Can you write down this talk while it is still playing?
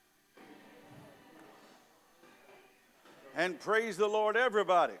and praise the Lord,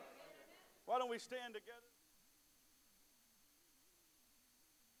 everybody. Why don't we stand together?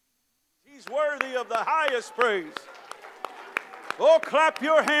 He's worthy of the highest praise. Oh, clap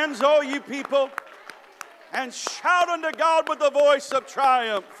your hands, all you people, and shout unto God with the voice of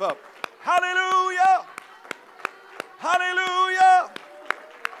triumph. Hallelujah! Hallelujah!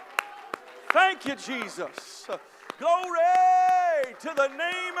 Thank you, Jesus. Glory to the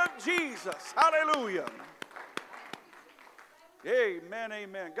name of Jesus. Hallelujah. Amen,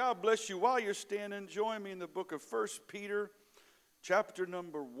 amen. God bless you. While you're standing, join me in the book of 1 Peter, chapter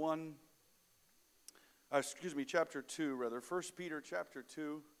number 1. Chapter 2, rather. 1 Peter, chapter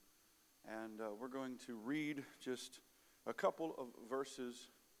 2. And we're going to read just a couple of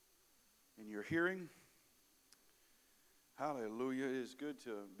verses in your hearing. Hallelujah. It is good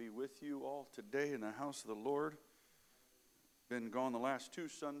to be with you all today in the house of the Lord. Been gone the last 2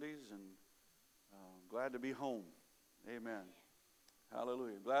 Sundays, and glad to be home. Amen.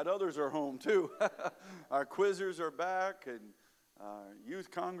 Hallelujah. Glad others are home too. Our quizzers are back, and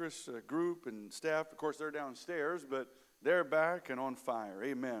youth congress group and staff, of course, they're downstairs, but they're back and on fire.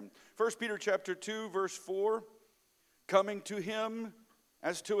 Amen. 1 Peter chapter 2, verse 4, coming to him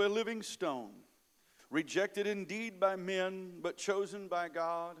as to a living stone, rejected indeed by men, but chosen by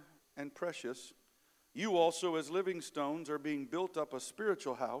God and precious. You also as living stones are being built up a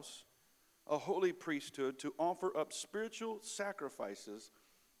spiritual house, a holy priesthood, to offer up spiritual sacrifices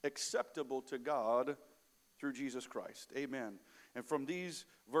acceptable to God through Jesus Christ. Amen. And from these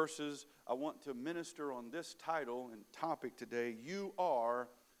verses, I want to minister on this title and topic today. You are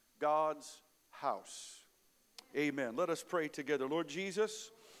God's house. Amen. Let us pray together. Lord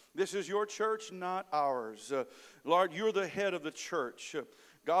Jesus, this is your church, not ours. Lord, you're the head of the church.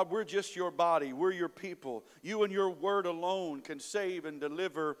 God, we're just your body. We're your people. You and your word alone can save and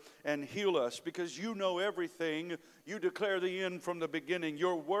deliver and heal us because you know everything. You declare the end from the beginning.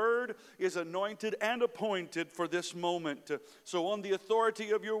 Your word is anointed and appointed for this moment. So on the authority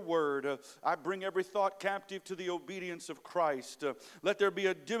of your word, I bring every thought captive to the obedience of Christ. Let there be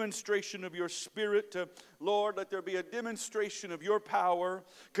a demonstration of your spirit. Lord, let there be a demonstration of your power.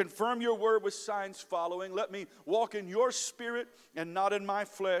 Confirm your word with signs following. Let me walk in your spirit and not in my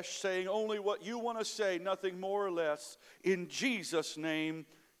flesh, saying only what you want to say, nothing more or less. In Jesus' name.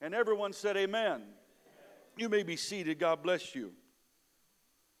 And everyone said amen. You may be seated. God bless you.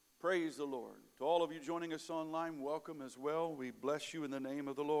 Praise the Lord. To all of you joining us online, welcome as well. We bless you in the name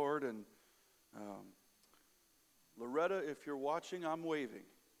of the Lord. And Loretta, if you're watching, I'm waving.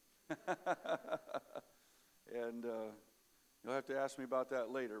 And you'll have to ask me about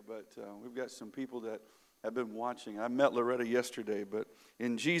that later. But we've got some people that have been watching. I met Loretta yesterday, but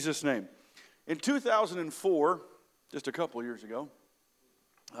in Jesus' name. In 2004, just a couple of years ago,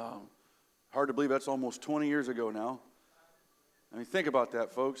 hard to believe that's almost 20 years ago now. I mean, think about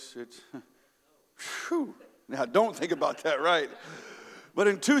that, folks. It's, whew. Now, don't think about that, right? But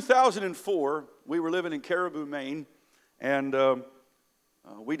in 2004, we were living in Caribou, Maine, and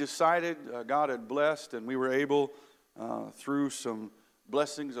we decided God had blessed, and we were able, through some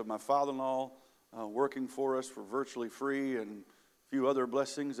blessings of my father-in-law working for us for virtually free and a few other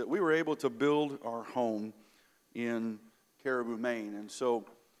blessings, that we were able to build our home in Caribou, Maine. And so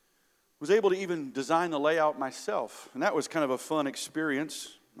was able to even design the layout myself, and that was kind of a fun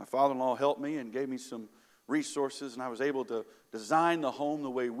experience. My father-in-law helped me and gave me some resources, and I was able to design the home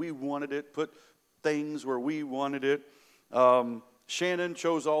the way we wanted it, put things where we wanted it. Shannon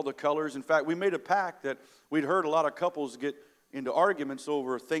chose all the colors. In fact, we made a pact that we'd heard a lot of couples get into arguments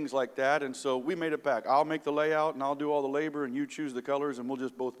over things like that, and so we made a pact. I'll make the layout, and I'll do all the labor, and you choose the colors, and we'll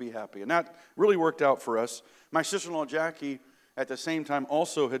just both be happy. And that really worked out for us. My sister-in-law, Jackie, at the same time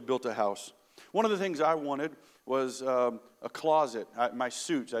also had built a house. One of the things I wanted was a closet. My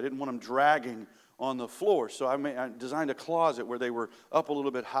suits, I didn't want them dragging on the floor, so I designed a closet where they were up a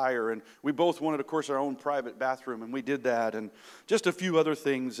little bit higher, and we both wanted, of course, our own private bathroom, and we did that, and just a few other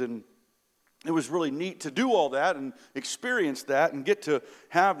things, and it was really neat to do all that and experience that and get to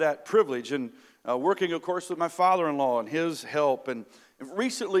have that privilege, and working, of course, with my father-in-law and his help. And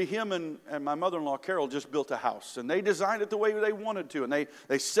recently, him and my mother-in-law, Carol, just built a house, and they designed it the way they wanted to, and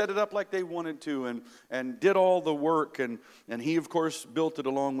they set it up like they wanted to, and did all the work, and he, of course, built it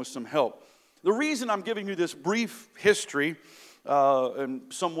along with some help. The reason I'm giving you this brief history and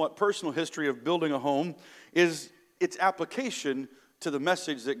somewhat personal history of building a home is its application to the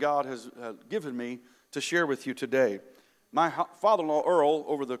message that God has given me to share with you today. My father-in-law, Earl,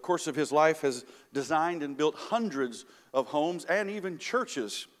 over the course of his life, has designed and built hundreds of homes and even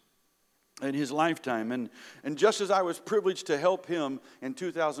churches. in his lifetime. And just as I was privileged to help him in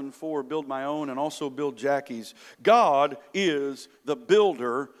 2004 build my own and also build Jackie's, God is the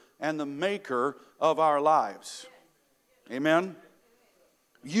builder and the maker of our lives. Amen?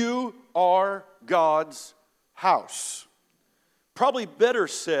 You are God's house. Probably better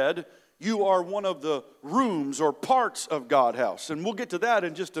said, you are one of the rooms or parts of God's house. And we'll get to that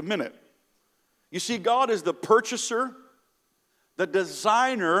in just a minute. You see, God is the purchaser, the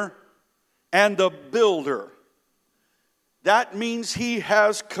designer, and the builder. That means he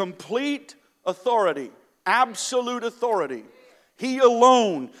has complete authority, absolute authority. He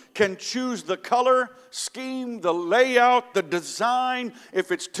alone can choose the color, scheme, the layout, the design,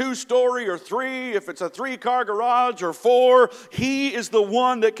 if it's 2-story or 3, if it's a 3-car garage or 4. He is the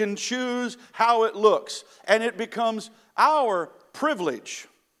one that can choose how it looks. And it becomes our privilege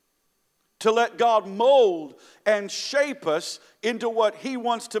to let God mold and shape us into what he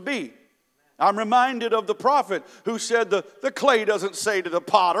wants to be. I'm reminded of the prophet who said the clay doesn't say to the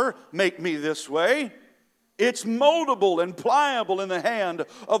potter, make me this way. It's moldable and pliable in the hand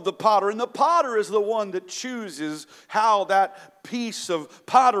of the potter. And the potter is the one that chooses how that piece of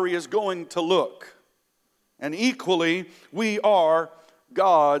pottery is going to look. And equally, we are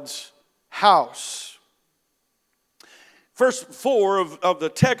God's house. Verse 4 of the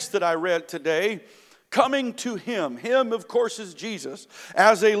text that I read today, coming to him. Him, of course, is Jesus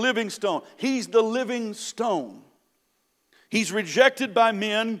as a living stone. He's the living stone. He's rejected by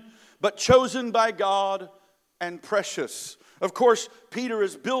men, but chosen by God and precious. Of course, Peter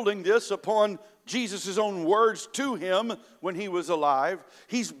is building this upon Jesus' own words to him when he was alive.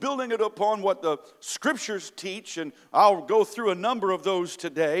 He's building it upon what the scriptures teach, and I'll go through a number of those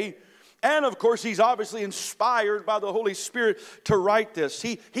today. And of course, he's obviously inspired by the Holy Spirit to write this.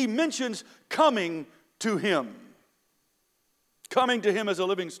 He mentions coming to him. Coming to him as a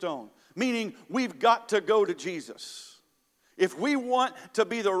living stone. Meaning, we've got to go to Jesus. If we want to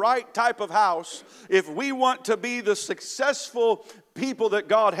be the right type of house, if we want to be the successful people that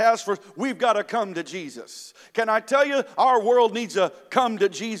God has for us, we've got to come to Jesus. Can I tell you, our world needs a come to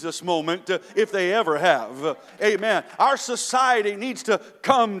Jesus moment if they ever have. Amen. Our society needs to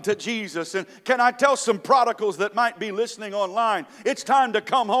come to Jesus. And can I tell some prodigals that might be listening online, it's time to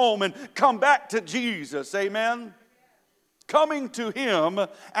come home and come back to Jesus. Amen. Coming to him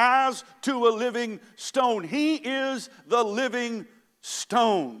as to a living stone. He is the living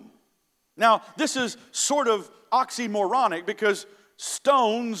stone. Now, this is sort of oxymoronic because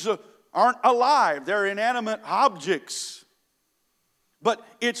stones aren't alive. They're inanimate objects. But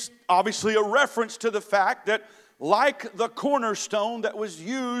it's obviously a reference to the fact that like the cornerstone that was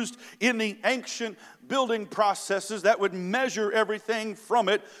used in the ancient building processes that would measure everything from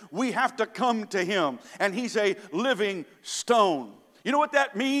it, we have to come to him. And he's a living stone. You know what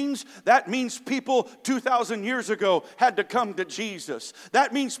that means? That means people 2,000 years ago had to come to Jesus.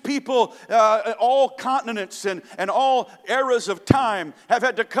 That means people, all continents and all eras of time have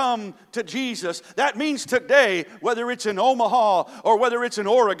had to come to Jesus. That means today, whether it's in Omaha or whether it's in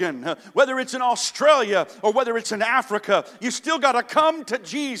Oregon, whether it's in Australia or whether it's in Africa, you still got to come to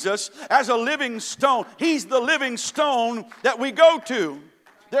Jesus as a living stone. He's the living stone that we go to.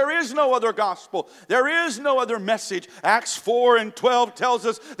 There is no other gospel. There is no other message. Acts 4:12 tells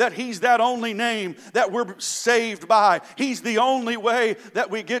us that he's that only name that we're saved by. He's the only way that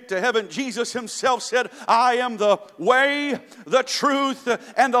we get to heaven. Jesus himself said, I am the way, the truth,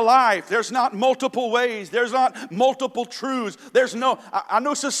 and the life. There's not multiple ways. There's not multiple truths. There's no, I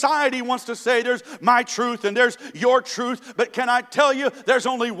know society wants to say there's my truth and there's your truth, but can I tell you, there's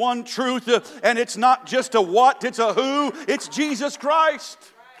only one truth, and it's not just a what, it's a who. It's Jesus Christ.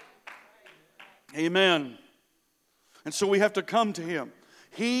 Amen. And so we have to come to him.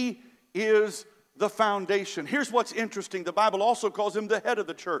 He is the foundation. Here's what's interesting. The Bible also calls him the head of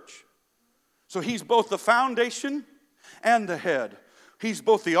the church. So he's both the foundation and the head. He's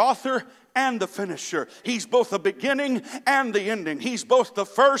both the author and the finisher. He's both the beginning and the ending. He's both the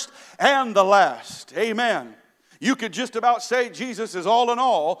first and the last. Amen. You could just about say Jesus is all in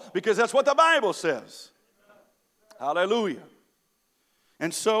all because that's what the Bible says. Hallelujah.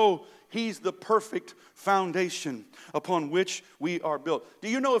 And so he's the perfect foundation upon which we are built. Do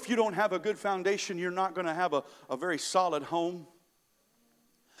you know if you don't have a good foundation, you're not going to have a very solid home?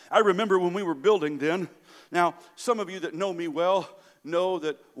 I remember when we were building then. Now, some of you that know me well know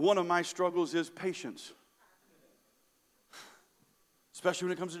that one of my struggles is patience. Especially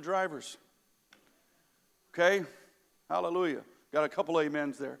when it comes to drivers. Okay? Hallelujah. Got a couple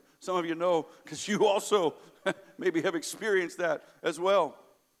amens there. Some of you know because you also maybe have experienced that as well.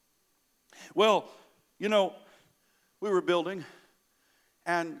 Well, you know, we were building,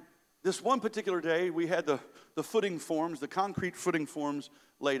 and This one particular day, we had the footing forms, the concrete footing forms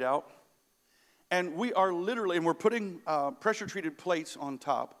laid out. And we are literally, and we're putting pressure-treated plates on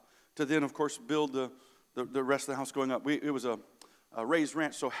top to then, of course, build the rest of the house going up. It was a raised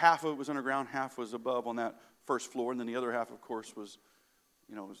ranch, so half of it was underground, half was above on that first floor, and then the other half, of course, was,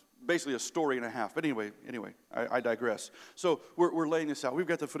 it was basically a story and a half. But anyway, I digress. So we're laying this out. We've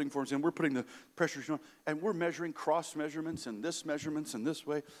got the footing forms in. We're putting the pressure on, and we're measuring cross measurements and this measurements and this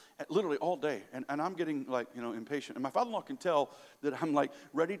way, literally all day. And I'm getting impatient. And my father-in-law can tell that I'm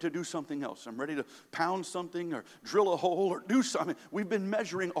ready to do something else. I'm ready to pound something or drill a hole or do something. We've been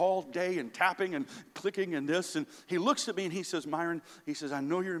measuring all day and tapping and clicking and this. And he looks at me and he says, Myron, he says, I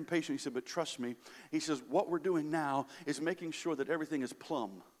know you're impatient. He said, but trust me. He says, what we're doing now is making sure that everything is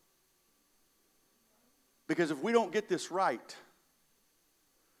plumb. Because if we don't get this right,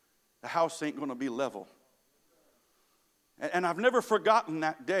 the house ain't going to be level. And I've never forgotten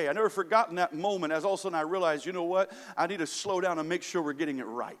that day. I never forgotten that moment as all of a sudden I realized, you know what? I need to slow down and make sure we're getting it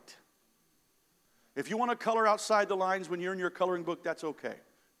right. If you want to color outside the lines when you're in your coloring book, that's okay.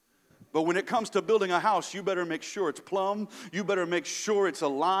 But when it comes to building a house, you better make sure it's plumb. You better make sure it's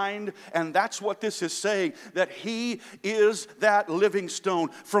aligned. And that's what this is saying, that He is that living stone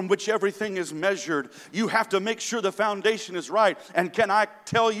from which everything is measured. You have to make sure the foundation is right. And can I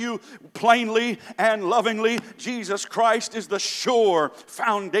tell you plainly and lovingly, Jesus Christ is the sure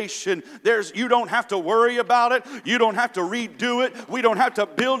foundation. You don't have to worry about it. You don't have to redo it. We don't have to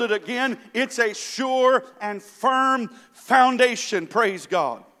build it again. It's a sure and firm foundation. Praise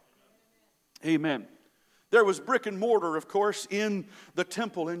God. Amen. There was brick and mortar, of course, in the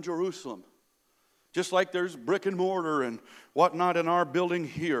temple in Jerusalem. Just like there's brick and mortar and whatnot in our building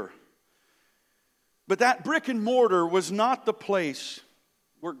here. But that brick and mortar was not the place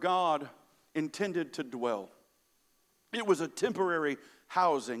where God intended to dwell. It was a temporary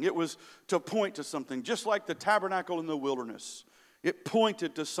housing. It was to point to something, just like the tabernacle in the wilderness. It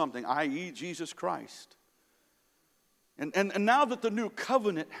pointed to something, i.e. Jesus Christ. And now that the new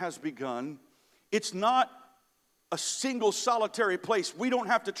covenant has begun, it's not a single solitary place. We don't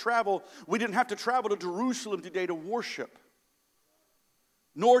have to travel. We didn't have to travel to Jerusalem today to worship.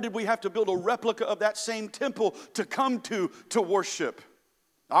 Nor did we have to build a replica of that same temple to come to worship.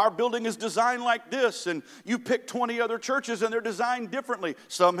 Our building is designed like this, and you pick 20 other churches and they're designed differently.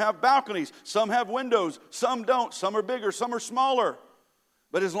 Some have balconies, some have windows, some don't. Some are bigger, some are smaller.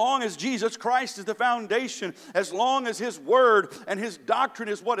 But as long as Jesus Christ is the foundation, as long as His Word and His doctrine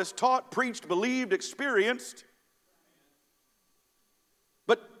is what is taught, preached, believed, experienced,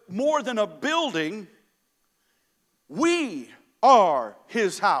 but more than a building, we are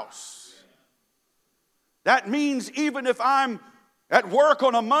His house. That means even if I'm at work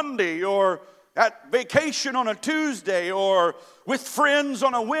on a Monday or at vacation on a Tuesday or with friends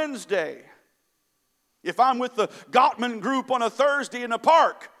on a Wednesday, if I'm with the Gottman group on a Thursday in the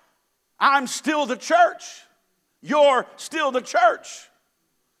park, I'm still the church. You're still the church.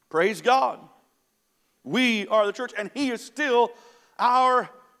 Praise God. We are the church, and He is still our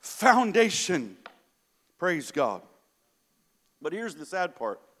foundation. Praise God. But here's the sad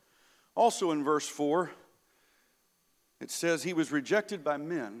part. Also in verse 4, it says, He was rejected by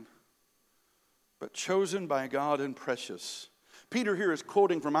men, but chosen by God and precious. Peter here is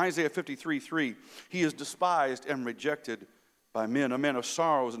quoting from Isaiah 53:3. He is despised and rejected by men, a man of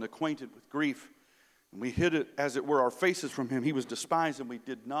sorrows and acquainted with grief. And we hid it, as it were, our faces from Him. He was despised and we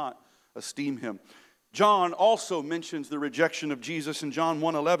did not esteem Him. John also mentions the rejection of Jesus in John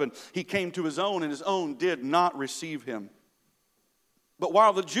 1:11. He came to His own and His own did not receive Him. But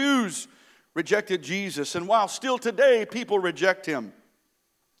while the Jews rejected Jesus, and while still today people reject Him,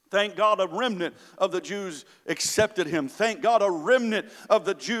 thank God a remnant of the Jews accepted Him. Thank God a remnant of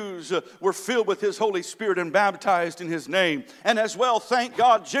the Jews were filled with His Holy Spirit and baptized in His name. And as well, thank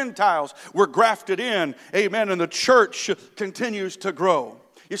God Gentiles were grafted in. Amen. And the church continues to grow.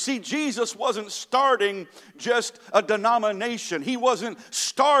 You see, Jesus wasn't starting just a denomination. He wasn't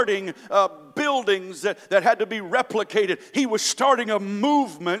starting buildings that had to be replicated. He was starting a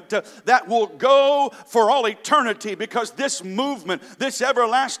movement that will go for all eternity, because this movement, this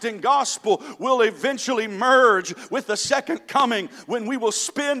everlasting gospel, will eventually merge with the second coming when we will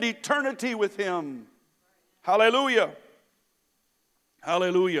spend eternity with Him. Hallelujah.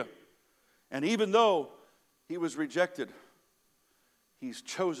 Hallelujah. And even though He was rejected, He's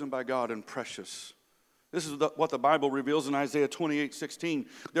chosen by God and precious. This is what the Bible reveals in Isaiah 28:16.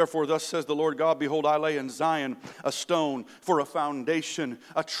 Therefore, thus says the Lord God, behold, I lay in Zion a stone for a foundation,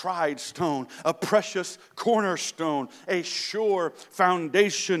 a tried stone, a precious cornerstone, a sure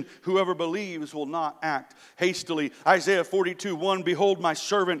foundation. Whoever believes will not act hastily. Isaiah 42:1, behold my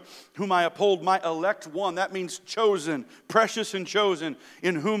servant, whom I uphold, my elect one. That means chosen, precious and chosen,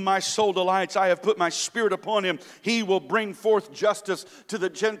 in whom my soul delights. I have put my spirit upon him. He will bring forth justice to the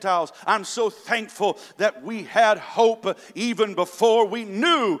Gentiles. I'm so thankful that we had hope even before we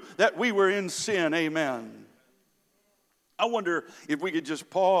knew that we were in sin. Amen. I wonder if we could just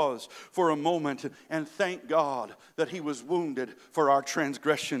pause for a moment and thank God that he was wounded for our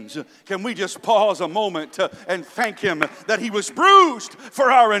transgressions. Can we just pause a moment and thank him that he was bruised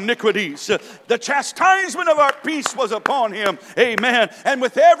for our iniquities? The chastisement of our peace was upon him. Amen. And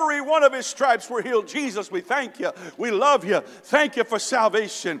with every one of his stripes we're healed. Jesus, we thank you. We love you. Thank you for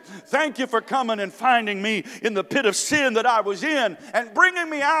salvation. Thank you for coming and finding me in the pit of sin that I was in and bringing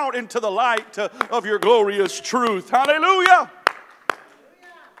me out into the light of your glorious truth. Hallelujah.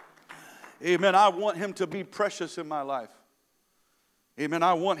 Amen. I want him to be precious in my life. Amen.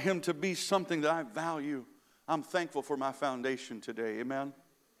 I want him to be something that I value. I'm thankful for my foundation today. Amen.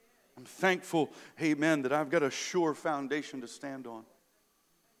 I'm thankful, amen, that I've got a sure foundation to stand on.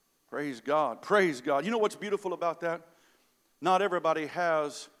 Praise God. Praise God. You know what's beautiful about that? Not everybody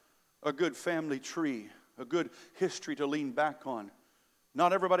has a good family tree, a good history to lean back on.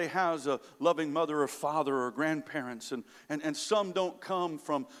 Not everybody has a loving mother or father or grandparents, and some don't come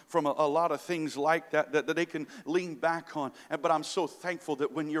from a lot of things like that they can lean back on. But I'm so thankful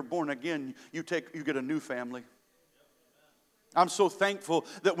that when you're born again, you get a new family. I'm so thankful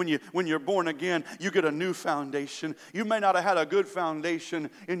that when you're born again, you get a new foundation. You may not have had a good foundation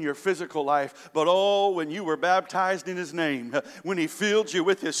in your physical life, but when you were baptized in his name, when he filled you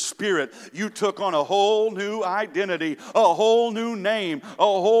with his spirit, you took on a whole new identity, a whole new name, a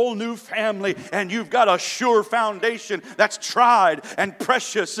whole new family, and you've got a sure foundation that's tried and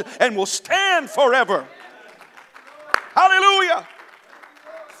precious and will stand forever. Hallelujah.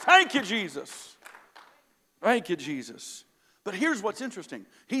 Thank you, Jesus. Thank you, Jesus. But here's what's interesting.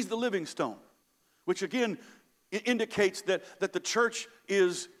 He's the living stone, which again indicates that the church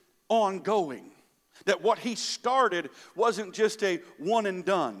is ongoing. That what he started wasn't just a one and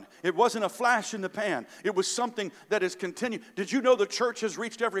done. It wasn't a flash in the pan. It was something that is continued. Did you know the church has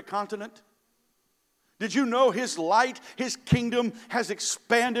reached every continent? Did you know his light, his kingdom has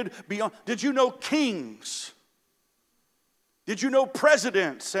expanded beyond? Did you know kings? Did you know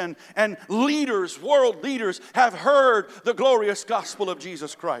presidents and leaders, world leaders, have heard the glorious gospel of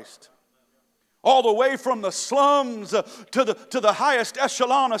Jesus Christ? All the way from the slums to the highest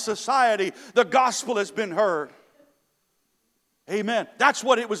echelon of society, the gospel has been heard. Amen. That's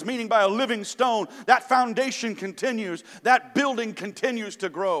what it was meaning by a living stone. That foundation continues. That building continues to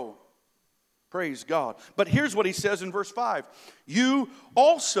grow. Praise God. But here's what he says in verse 5. You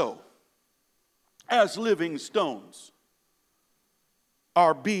also, as living stones,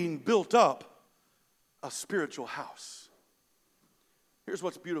 are being built up a spiritual house. Here's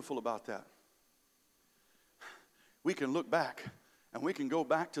what's beautiful about that. We can look back and we can go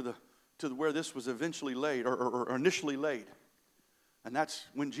back to where this was eventually laid or initially laid. And that's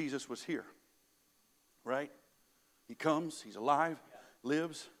when Jesus was here. Right? He comes, he's alive,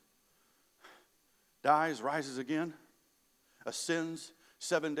 lives, dies, rises again, ascends.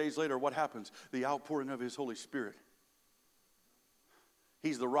 7 days later, what happens? The outpouring of his Holy Spirit.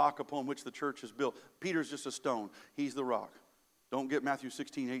 He's the rock upon which the church is built. Peter's just a stone. He's the rock. Don't get Matthew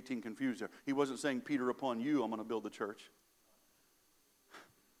 16:18 confused there. He wasn't saying, Peter, upon you I'm going to build the church.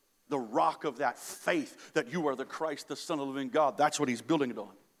 The rock of that faith that you are the Christ, the Son of the living God. That's what he's building it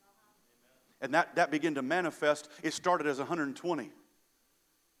on. And that began to manifest. It started as 120.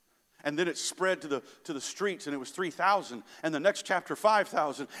 And then it spread to the streets, and it was 3,000. And the next chapter,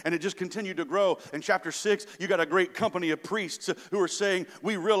 5,000. And it just continued to grow. In chapter 6, you got a great company of priests who are saying,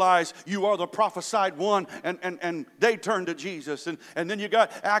 we realize you are the prophesied one. And they turned to Jesus. And then you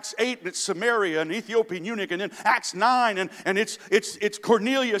got Acts 8, and it's Samaria, and Ethiopian eunuch. And then Acts 9, and it's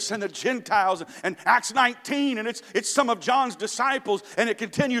Cornelius and the Gentiles. And Acts 19, and it's some of John's disciples. And it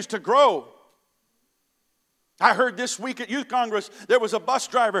continues to grow. I heard this week at Youth Congress, there was a bus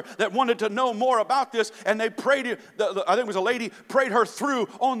driver that wanted to know more about this, and they prayed, I think it was a lady, prayed her through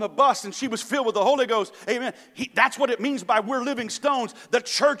on the bus, and she was filled with the Holy Ghost. Amen. That's what it means by we're living stones. The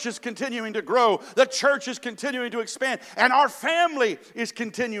church is continuing to grow. The church is continuing to expand, and our family is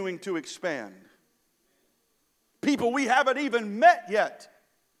continuing to expand. People we haven't even met yet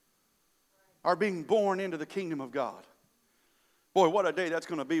are being born into the kingdom of God. Boy, what a day that's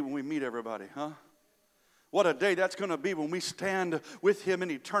going to be when we meet everybody, huh? What a day that's going to be when we stand with Him in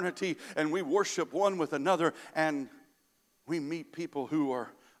eternity and we worship one with another and we meet people who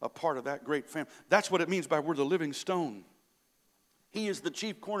are a part of that great family. That's what it means by we're the living stone. He is the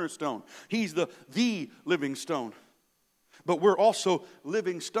chief cornerstone. He's the living stone. But we're also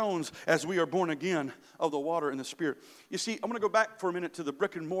living stones as we are born again of the water and the Spirit. You see, I'm going to go back for a minute to the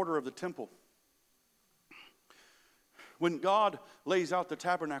brick and mortar of the temple. When God lays out the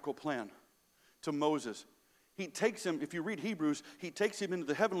tabernacle plan to Moses, He takes him, if you read Hebrews, He takes him into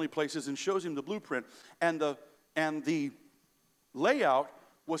the heavenly places and shows him the blueprint. And the layout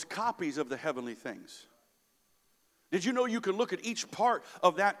was copies of the heavenly things. Did you know you could look at each part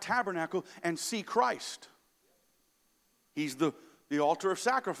of that tabernacle and see Christ? He's the altar of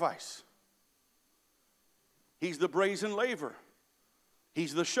sacrifice. He's the brazen laver.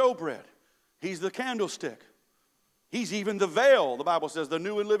 He's the showbread. He's the candlestick. He's even the veil, the Bible says, the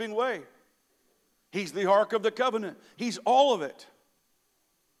new and living way. He's the Ark of the Covenant. He's all of it.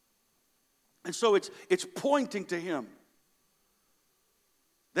 And so it's pointing to Him.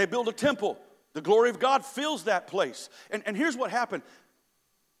 They build a temple. The glory of God fills that place. And here's what happened.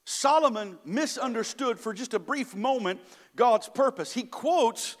 Solomon misunderstood for just a brief moment God's purpose. He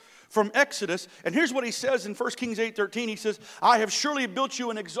quotes from Exodus, and here's what he says in 1 Kings 8:13. He says, I have surely built you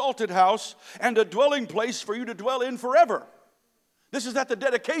an exalted house and a dwelling place for you to dwell in forever. This is at the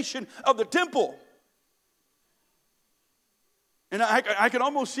dedication of the temple. And I can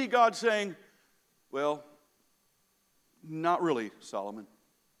almost see God saying, well, not really, Solomon.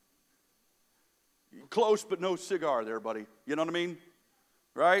 Close, but no cigar there, buddy. You know what I mean?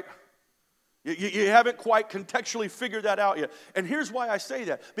 Right? You haven't quite contextually figured that out yet. And here's why I say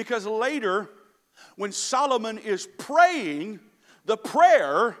that. Because later, when Solomon is praying the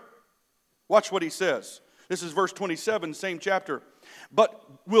prayer, watch what he says. This is verse 27, same chapter. But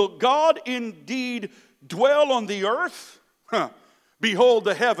will God indeed dwell on the earth? Behold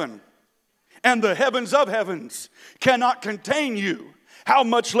the heaven, and the heavens of heavens cannot contain you. How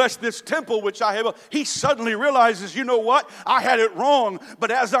much less this temple which I have. He suddenly realizes, you know what? I had it wrong. But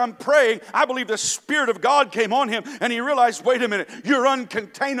as I'm praying, I believe the Spirit of God came on him. And he realized, wait a minute, you're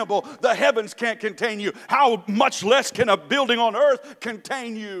uncontainable. The heavens can't contain you. How much less can a building on earth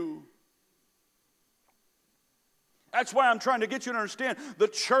contain you? That's why I'm trying to get you to understand the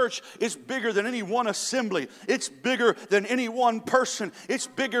church is bigger than any one assembly. It's bigger than any one person. It's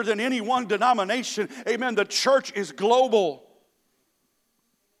bigger than any one denomination. Amen. The church is global.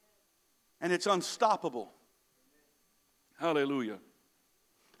 And it's unstoppable. Hallelujah.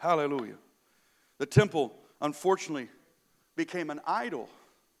 Hallelujah. The temple, unfortunately, became an idol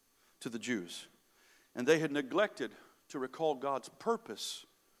to the Jews. And they had neglected to recall God's purpose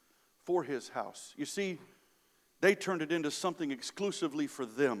for His house. You see, they turned it into something exclusively for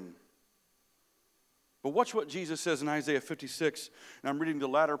them. But watch what Jesus says in Isaiah 56. And I'm reading the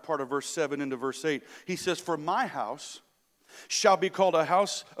latter part of verse 7 into verse 8. He says, for my house shall be called a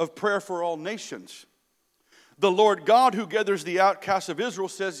house of prayer for all nations. The Lord God who gathers the outcasts of Israel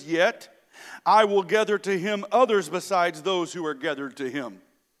says, yet I will gather to Him others besides those who are gathered to Him.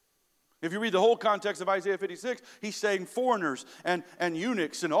 If you read the whole context of Isaiah 56, he's saying foreigners and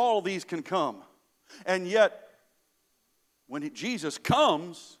eunuchs and all these can come. And yet, when Jesus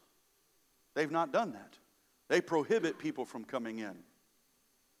comes, they've not done that. They prohibit people from coming in.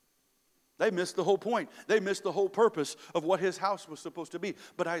 They missed the whole point. They missed the whole purpose of what His house was supposed to be.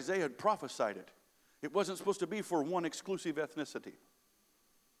 But Isaiah had prophesied it. It wasn't supposed to be for one exclusive ethnicity.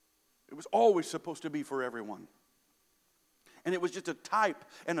 It was always supposed to be for everyone. And it was just a type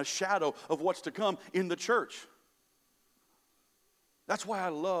and a shadow of what's to come in the church. That's why I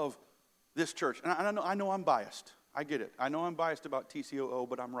love this church. And I know I'm biased. I get it. I know I'm biased about TCOO,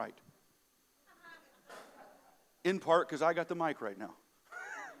 but I'm right. In part because I got the mic right now.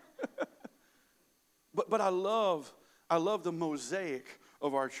 But I love the mosaic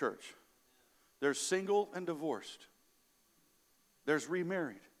of our church. There's single and divorced. There's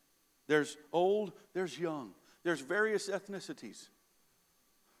remarried. There's old, there's young. There's various ethnicities.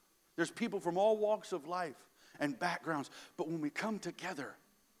 There's people from all walks of life and backgrounds. But when we come together,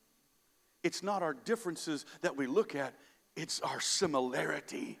 it's not our differences that we look at. It's our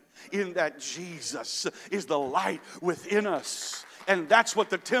similarity in that Jesus is the light within us. And that's what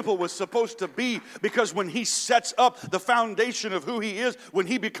the temple was supposed to be, because when he sets up the foundation of who he is, when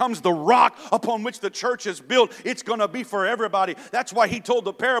he becomes the rock upon which the church is built, it's going to be for everybody. That's why he told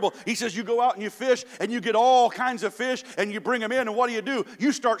the parable. He says, you go out and you fish, and you get all kinds of fish, and you bring them in, and what do?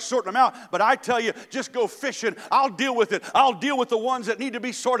 You start sorting them out. But I tell you, just go fishing. I'll deal with it. I'll deal with the ones that need to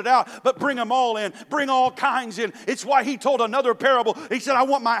be sorted out, but bring them all in. Bring all kinds in. It's why he told another parable. He said, I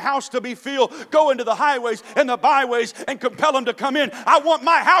want my house to be filled. Go into the highways and the byways and compel them to come in. I want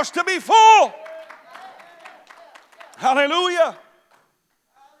my house to be full. Hallelujah.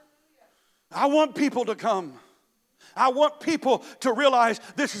 I want people to come. I want people to realize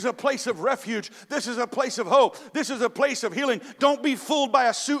this is a place of refuge. This is a place of hope. This is a place of healing. Don't be fooled by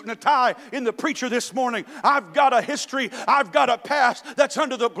a suit and a tie in the preacher this morning. I've got a history. I've got a past that's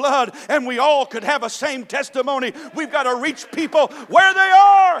under the blood, and we all could have a same testimony. We've got to reach people where they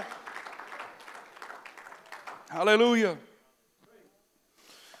are. Hallelujah.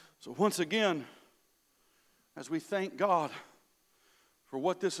 So once again, as we thank God for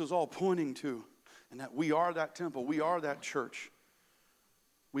what this is all pointing to, and that we are that temple, we are that church,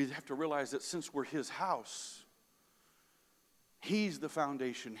 we have to realize that since we're his house, he's the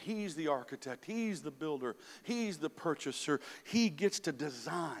foundation, he's the architect, he's the builder, he's the purchaser. He gets to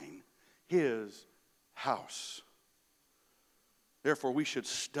design his house. Therefore, we should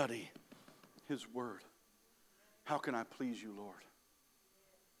study his word. How can I please you, Lord?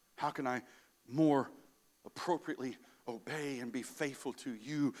 How can I more appropriately obey and be faithful to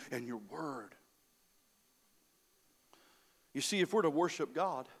you and your word? You see, if we're to worship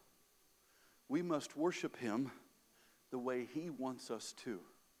God, we must worship him the way he wants us to.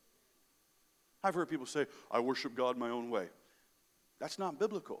 I've heard people say, I worship God my own way. That's not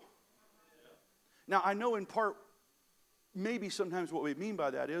biblical. Now, I know in part, maybe sometimes what we mean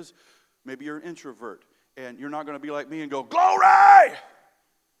by that is, maybe you're an introvert, and you're not going to be like me and go, glory!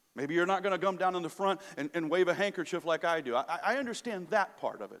 Maybe you're not going to come down in the front and wave a handkerchief like I do. I understand that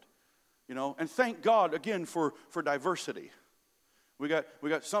part of it, you know. And thank God, again, for diversity. We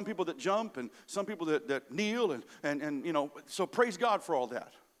got some people that jump and some people that kneel and you know, so praise God for all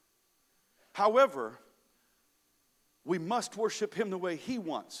that. However, we must worship him the way he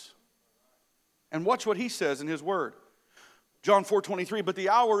wants. And watch what he says in his word. John 4:23, but the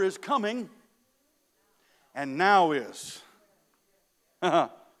hour is coming, and now is,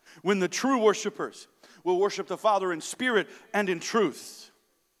 when the true worshipers will worship the Father in spirit and in truth.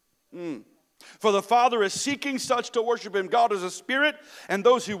 For the Father is seeking such to worship him. God is a spirit, and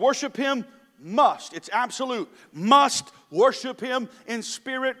those who worship him must, it's absolute, must worship him in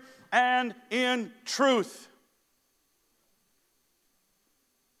spirit and in truth.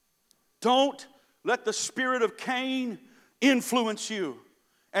 Don't let the spirit of Cain influence you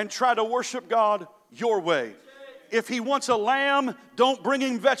and try to worship God your way. If he wants a lamb, don't bring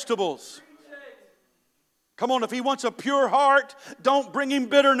him vegetables. Come on, if he wants a pure heart, don't bring him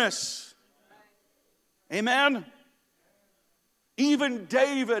bitterness. Amen? Even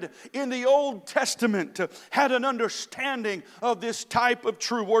David in the Old Testament had an understanding of this type of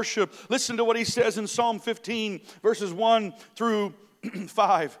true worship. Listen to what he says in Psalm 15, verses 1 through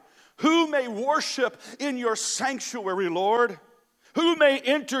 5. Who may worship in your sanctuary, Lord? Who may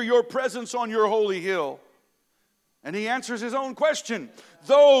enter your presence on your holy hill? And he answers his own question.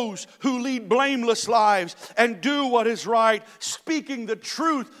 Those who lead blameless lives and do what is right, speaking the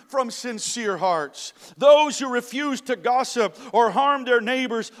truth from sincere hearts. Those who refuse to gossip or harm their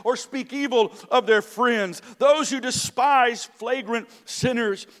neighbors or speak evil of their friends. Those who despise flagrant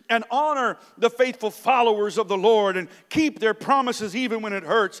sinners and honor the faithful followers of the Lord and keep their promises even when it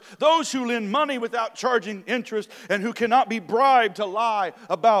hurts. Those who lend money without charging interest and who cannot be bribed to lie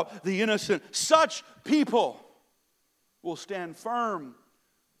about the innocent. Such people will stand firm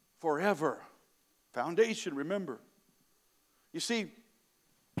forever. Foundation, remember. You see,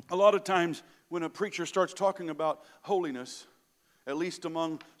 a lot of times when a preacher starts talking about holiness, at least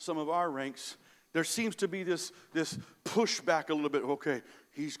among some of our ranks, there seems to be this pushback a little bit. Okay,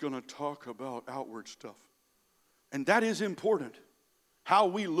 he's going to talk about outward stuff. And that is important. How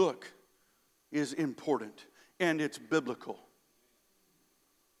we look is important, and it's biblical.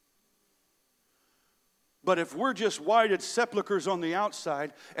 But if we're just whited sepulchres on the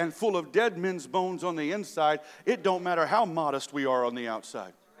outside and full of dead men's bones on the inside, it don't matter how modest we are on the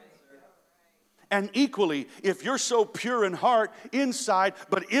outside. And equally, if you're so pure in heart inside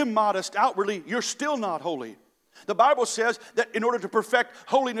but immodest outwardly, you're still not holy. The Bible says that in order to perfect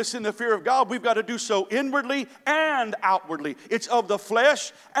holiness in the fear of God, we've got to do so inwardly and outwardly. It's of the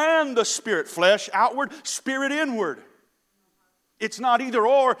flesh and the spirit. Flesh outward, spirit inward. It's not either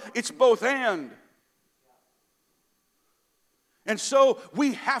or, it's both and. And so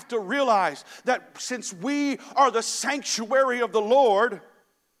we have to realize that since we are the sanctuary of the Lord,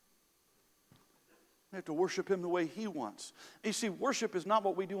 we have to worship Him the way He wants. You see, worship is not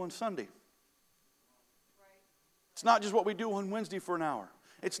what we do on Sunday. It's not just what we do on Wednesday for an hour.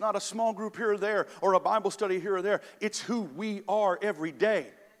 It's not a small group here or there or a Bible study here or there. It's who we are every day.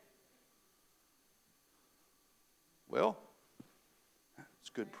 Well,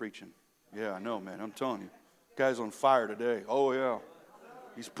 it's good preaching. Yeah, I know, man. I'm telling you. Guy's on fire today. Oh, yeah.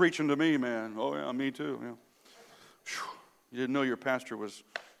 He's preaching to me, man. Oh, yeah, me too. Yeah. You didn't know your pastor was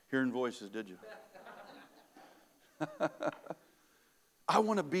hearing voices, did you? I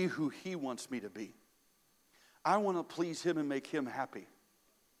want to be who He wants me to be. I want to please Him and make Him happy.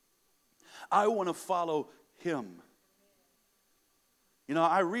 I want to follow Him. You know,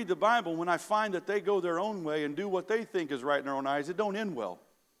 I read the Bible. When I find that they go their own way and do what they think is right in their own eyes, it don't end well.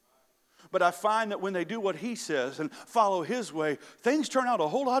 But I find that when they do what He says and follow His way, things turn out a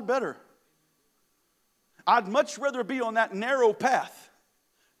whole lot better. I'd much rather be on that narrow path,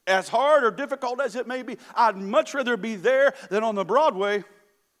 as hard or difficult as it may be. I'd much rather be there than on the Broadway.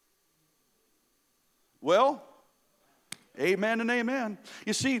 Well, amen and amen.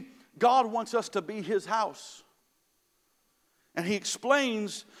 You see, God wants us to be His house. And He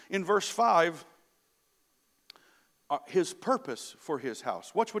explains in verse 5 His purpose for His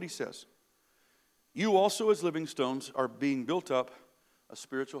house. Watch what He says. You also as living stones are being built up a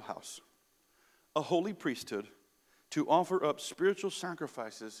spiritual house, a holy priesthood, to offer up spiritual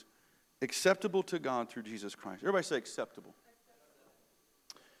sacrifices acceptable to God through Jesus Christ. Everybody say acceptable.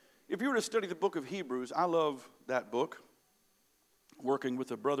 If you were to study the book of Hebrews, I love that book. Working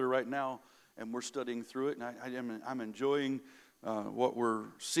with a brother right now, and we're studying through it, and I'm enjoying what we're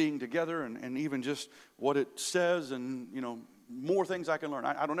seeing together, and even just what it says, and more things I can learn.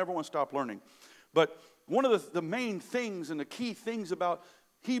 I don't ever want to stop learning. But one of the main things and the key things about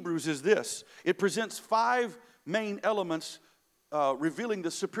Hebrews is this. It presents 5 main elements revealing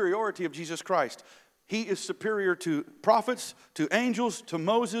the superiority of Jesus Christ. He is superior to prophets, to angels, to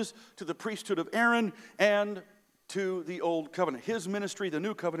Moses, to the priesthood of Aaron, and to the old covenant. His ministry, the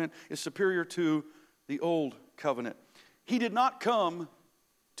new covenant, is superior to the old covenant. He did not come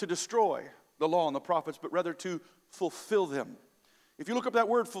to destroy the law and the prophets, but rather to fulfill them. If you look up that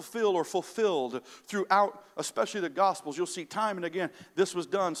word fulfill or fulfilled throughout, especially the Gospels, you'll see time and again, this was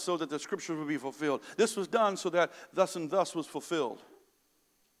done so that the Scriptures would be fulfilled. This was done so that thus and thus was fulfilled.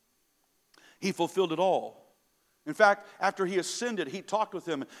 He fulfilled it all. In fact, after He ascended, He talked with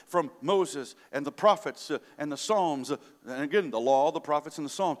them from Moses and the prophets and the Psalms, and again, the law, the prophets, and the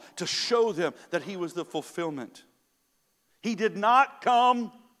Psalms, to show them that He was the fulfillment. He did not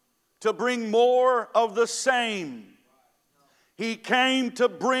come to bring more of the same. He came to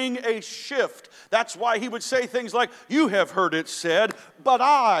bring a shift. That's why He would say things like, you have heard it said, but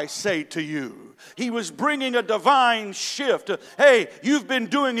I say to you. He was bringing a divine shift. Hey, you've been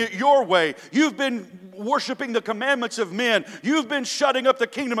doing it your way. You've been worshiping the commandments of men. You've been shutting up the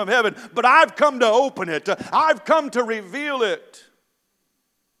kingdom of heaven, but I've come to open it. I've come to reveal it.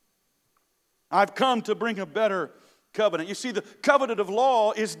 I've come to bring a better covenant. You see, the covenant of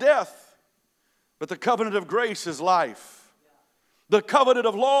law is death, but the covenant of grace is life. The covenant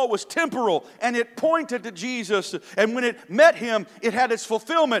of law was temporal, and it pointed to Jesus. And when it met Him, it had its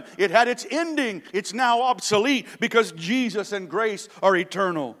fulfillment. It had its ending. It's now obsolete because Jesus and grace are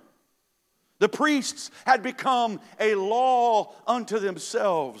eternal. The priests had become a law unto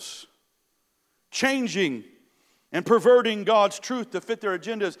themselves, changing and perverting God's truth to fit their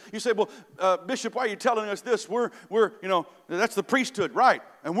agendas. You say, well, Bishop, why are you telling us this? We're that's the priesthood, right?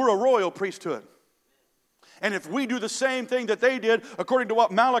 And we're a royal priesthood. And if we do the same thing that they did, according to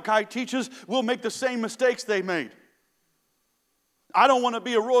what Malachi teaches, we'll make the same mistakes they made. I don't want to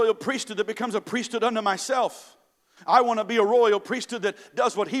be a royal priesthood that becomes a priesthood unto myself. I want to be a royal priesthood that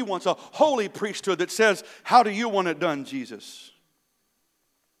does what He wants, a holy priesthood that says, how do you want it done, Jesus?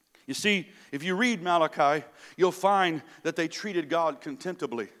 You see, if you read Malachi, you'll find that they treated God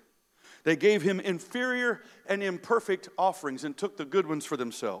contemptibly. They gave Him inferior and imperfect offerings and took the good ones for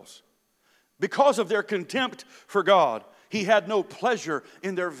themselves. Because of their contempt for God, He had no pleasure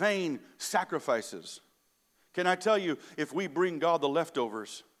in their vain sacrifices. Can I tell you, if we bring God the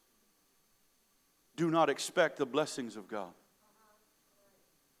leftovers, do not expect the blessings of God.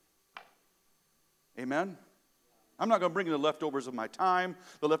 Amen? I'm not going to bring the leftovers of my time,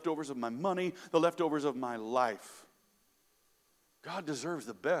 the leftovers of my money, the leftovers of my life. God deserves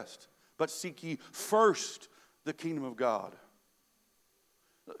the best, but seek ye first the kingdom of God.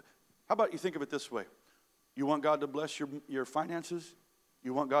 How about you think of it this way? You want God to bless your finances?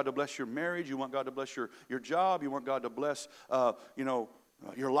 You want God to bless your marriage. You want God to bless your job. You want God to bless,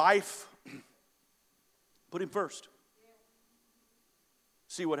 your life. Put Him first.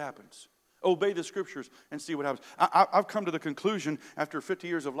 See what happens. Obey the Scriptures and see what happens. I've come to the conclusion after 50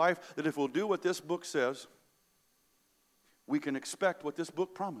 years of life that if we'll do what this book says, we can expect what this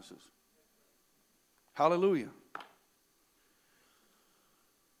book promises. Hallelujah.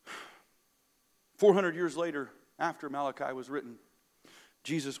 400 years later, after Malachi was written,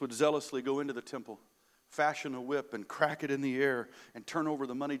 Jesus would zealously go into the temple, fashion a whip and crack it in the air and turn over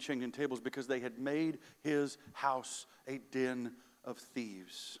the money-changing tables because they had made His house a den of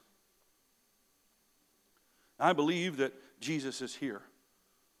thieves. I believe that Jesus is here.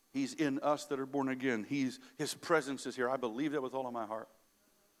 He's in us that are born again. His presence is here. I believe that with all of my heart.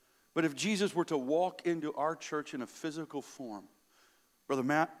 But if Jesus were to walk into our church in a physical form, Brother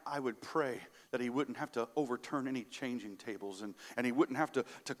Matt, I would pray that He wouldn't have to overturn any changing tables and He wouldn't have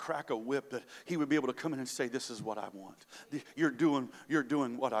to crack a whip, that He would be able to come in and say, this is what I want. You're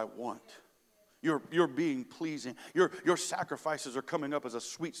doing what I want. You're being pleasing. Your sacrifices are coming up as a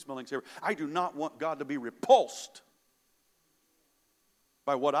sweet-smelling savor. I do not want God to be repulsed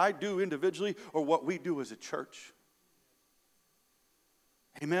by what I do individually or what we do as a church.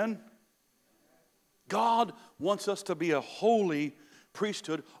 Amen? God wants us to be a holy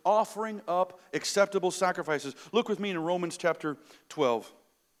priesthood, offering up acceptable sacrifices. Look with me in Romans chapter 12.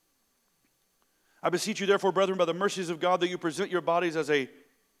 I beseech you, therefore, brethren, by the mercies of God, that you present your bodies as a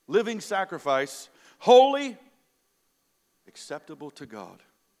living sacrifice, holy, acceptable to God.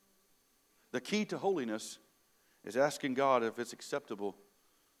 The key to holiness is asking God if it's acceptable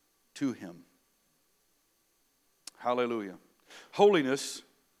to Him. Hallelujah. Holiness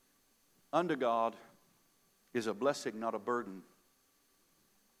unto God is a blessing, not a burden.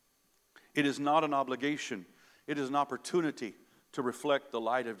 It is not an obligation. It is an opportunity to reflect the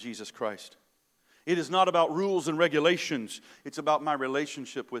light of Jesus Christ. It is not about rules and regulations. It's about my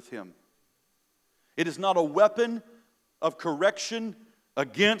relationship with Him. It is not a weapon of correction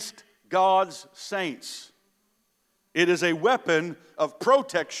against God's saints. It is a weapon of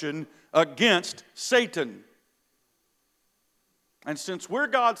protection against Satan. And since we're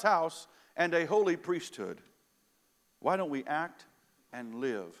God's house and a holy priesthood, why don't we act and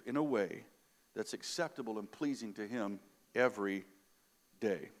live in a way that's acceptable and pleasing to Him every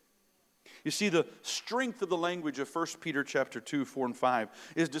day? You see, the strength of the language of 1 Peter chapter 2, 4, and 5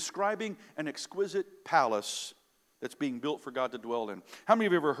 is describing an exquisite palace that's being built for God to dwell in. How many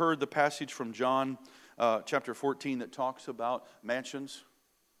of you have ever heard the passage from John chapter 14 that talks about mansions?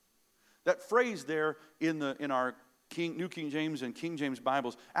 That phrase there in our New King James and King James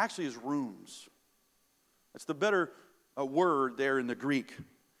Bibles actually is rooms. That's the better word there in the Greek.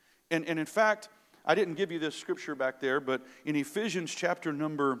 And in fact, I didn't give you this scripture back there, but in Ephesians chapter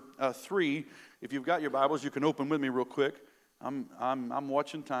number 3, if you've got your Bibles, you can open with me real quick. I'm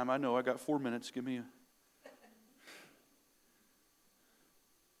watching time. I know I got 4 minutes. Give me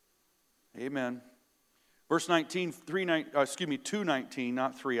Amen. Verse 19, 2:19,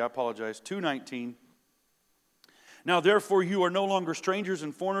 not 3, I apologize. 2:19. Now therefore you are no longer strangers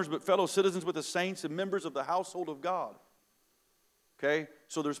and foreigners, but fellow citizens with the saints and members of the household of God. Okay,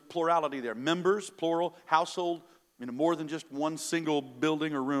 so there's plurality there. Members, plural, household, more than just one single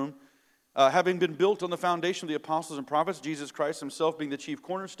building or room. Having been built on the foundation of the apostles and prophets, Jesus Christ Himself being the chief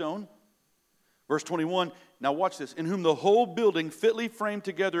cornerstone. Verse 21, now watch this. In whom the whole building fitly framed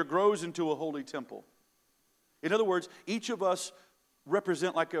together grows into a holy temple. In other words, each of us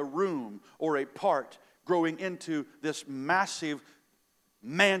represent like a room or a part growing into this massive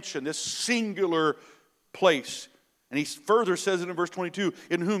mansion, this singular place. And he further says it in verse 22,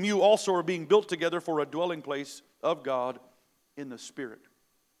 in whom you also are being built together for a dwelling place of God in the Spirit.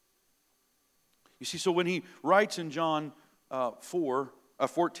 You see, so when he writes in John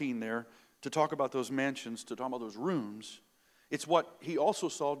 14 there, to talk about those mansions, to talk about those rooms, it's what he also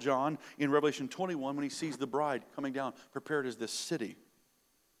saw, John, in Revelation 21 when he sees the bride coming down, prepared as this city.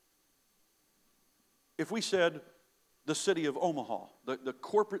 If we said the city of Omaha, the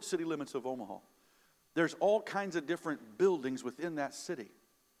corporate city limits of Omaha, there's all kinds of different buildings within that city.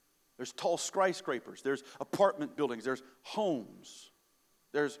 There's tall skyscrapers, there's apartment buildings, there's homes,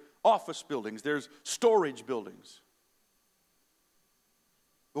 there's office buildings, there's storage buildings.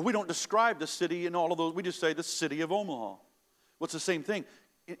 But we don't describe the city in all of those, we just say the city of Omaha. Well, it's the same thing.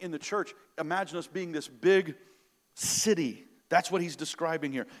 In the church, imagine us being this big city. That's what he's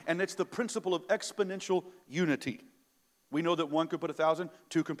describing here. And it's the principle of exponential unity. We know that one could put 1,000,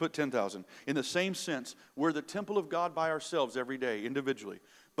 two can put 10,000. In the same sense, we're the temple of God by ourselves every day, individually,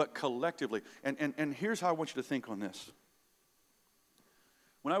 but collectively. And here's how I want you to think on this.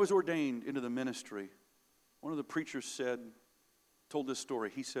 When I was ordained into the ministry, one of the preachers told this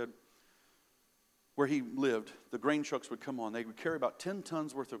story. He said, where he lived, the grain trucks would come on. They would carry about 10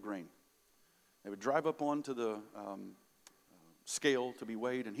 tons worth of grain. They would drive up onto the scale to be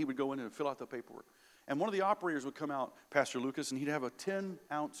weighed, and he would go in and fill out the paperwork. And one of the operators would come out, Pastor Lucas, and he'd have a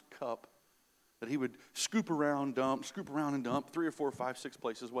 10-ounce cup that he would scoop around and dump, 3 or 4 or 5, 6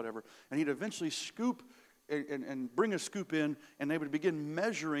 places, whatever. And he'd eventually scoop and bring a scoop in, and they would begin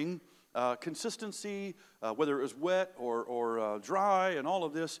measuring consistency, whether it was wet or dry and all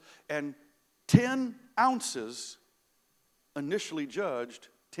of this. And 10 ounces initially judged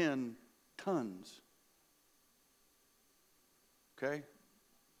 10 tons. Okay?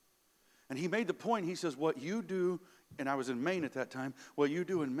 And he made the point, he says, what you do, and I was in Maine at that time, what you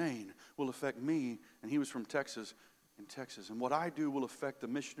do in Maine will affect me, and he was from Texas, in Texas. And what I do will affect the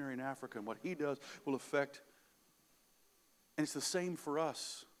missionary in Africa, and what he does will affect, and it's the same for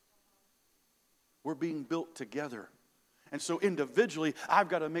us. We're being built together. And so individually, I've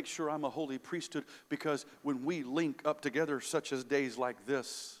got to make sure I'm a holy priesthood, because when we link up together, such as days like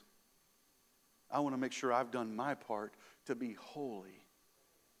this, I want to make sure I've done my part to be holy.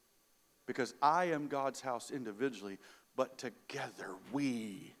 Because I am God's house individually, but together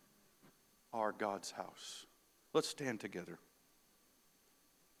we are God's house. Let's stand together.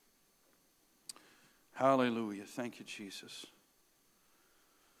 Hallelujah. Thank you, Jesus.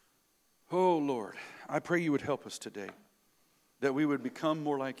 Oh, Lord, I pray you would help us today, that we would become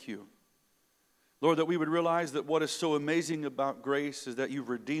more like you. Lord, that we would realize that what is so amazing about grace is that you've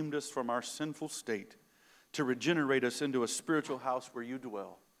redeemed us from our sinful state to regenerate us into a spiritual house where you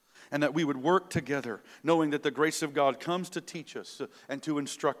dwell. And that we would work together, knowing that the grace of God comes to teach us and to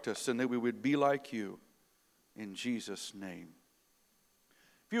instruct us, and that we would be like you in Jesus' name.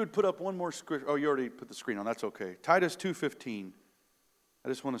 If you would put up one more scripture. Oh, you already put the screen on. That's okay. Titus 2:15. I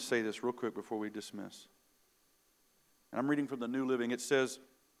just want to say this real quick before we dismiss. And I'm reading from the New Living. It says,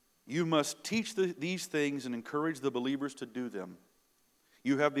 you must teach these things and encourage the believers to do them.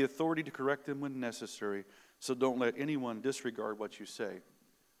 You have the authority to correct them when necessary, so don't let anyone disregard what you say.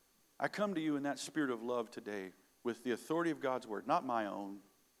 I come to you in that spirit of love today with the authority of God's word, not my own,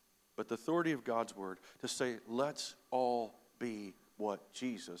 but the authority of God's word, to say, let's all be what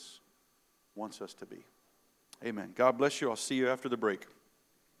Jesus wants us to be. Amen. God bless you. I'll see you after the break.